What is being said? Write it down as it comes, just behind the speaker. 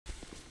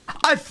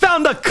I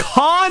found a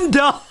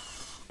condom!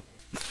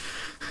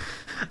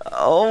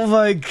 Oh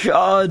my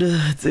god,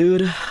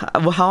 dude.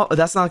 How?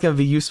 That's not gonna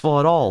be useful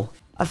at all.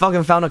 I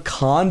fucking found a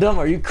condom?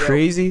 Are you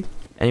crazy?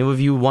 Any of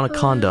you want a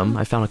condom?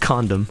 I found a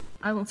condom.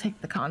 I will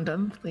take the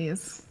condom,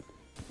 please.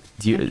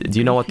 Do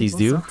you know what these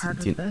do?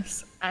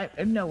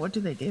 No, what do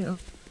they do?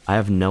 I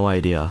have no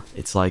idea.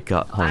 It's like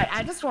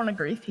I just want to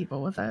grief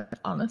people with it,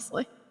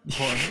 honestly.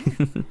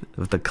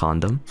 With the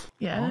condom?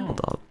 Yeah. Hold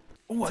up.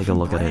 Take a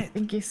look at it.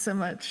 Thank you so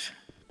much.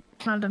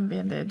 Condom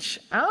bandage.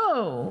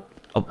 Oh.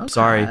 Oh,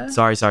 okay.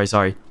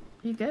 sorry.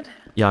 You good?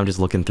 Yeah, I'm just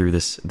looking through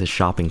this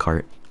shopping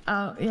cart.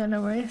 Oh, yeah,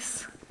 no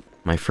worries.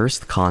 My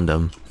first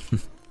condom.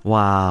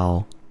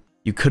 Wow.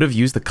 You could have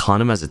used the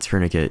condom as a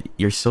tourniquet.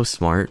 You're so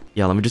smart.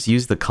 Yeah, let me just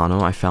use the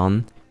condom I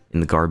found in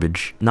the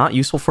garbage. Not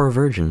useful for a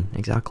virgin.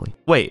 Exactly.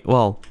 Wait,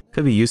 well,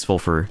 could be useful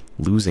for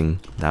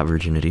losing that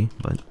virginity,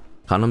 but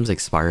condoms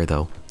expire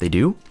though. They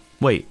do?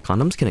 Wait,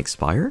 condoms can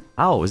expire?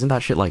 Ow, isn't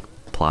that shit like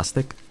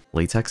plastic?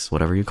 Latex?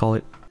 Whatever you call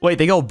it. Wait,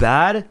 they go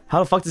bad? How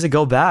the fuck does it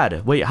go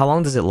bad? Wait, how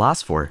long does it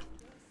last for?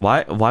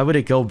 Why would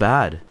it go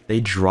bad? They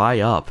dry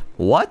up.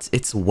 What?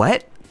 It's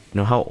wet? You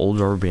know how old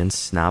rubber bands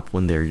snap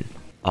when they're...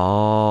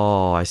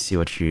 Oh, I see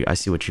what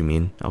you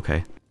mean.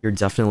 Okay. You're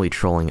definitely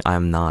trolling. I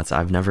am not.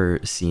 I've never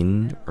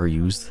seen or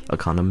used a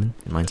condom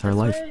in my entire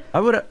life.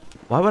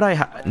 Why would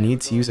I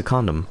need to use a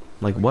condom?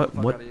 Like what?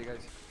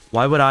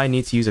 Why would I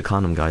need to use a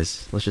condom,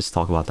 guys? Let's just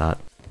talk about that.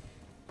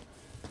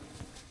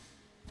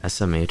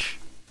 SMH.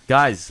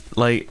 Guys,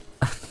 like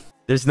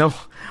there's no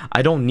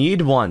I don't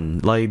need one.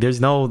 Like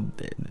there's no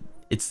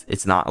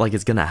it's not like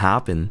it's gonna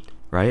happen,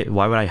 right?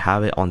 Why would I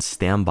have it on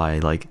standby?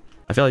 Like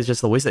I feel like it's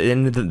just a waste of,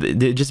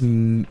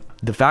 and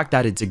the fact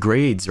that it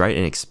degrades, right,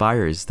 and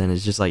expires, then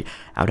it's just like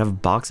I would have a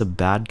box of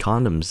bad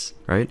condoms,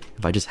 right?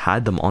 If I just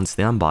had them on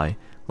standby,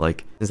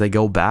 like since they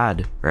go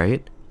bad,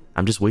 right?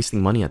 I'm just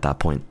wasting money at that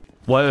point.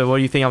 What do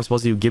you think I'm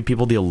supposed to do? Give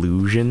people the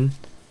illusion?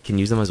 Can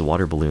use them as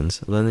water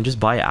balloons? Well, then just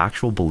buy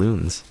actual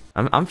balloons.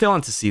 I'm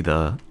failing to see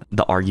the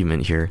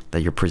argument here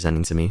that you're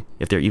presenting to me,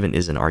 if there even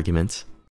is an argument.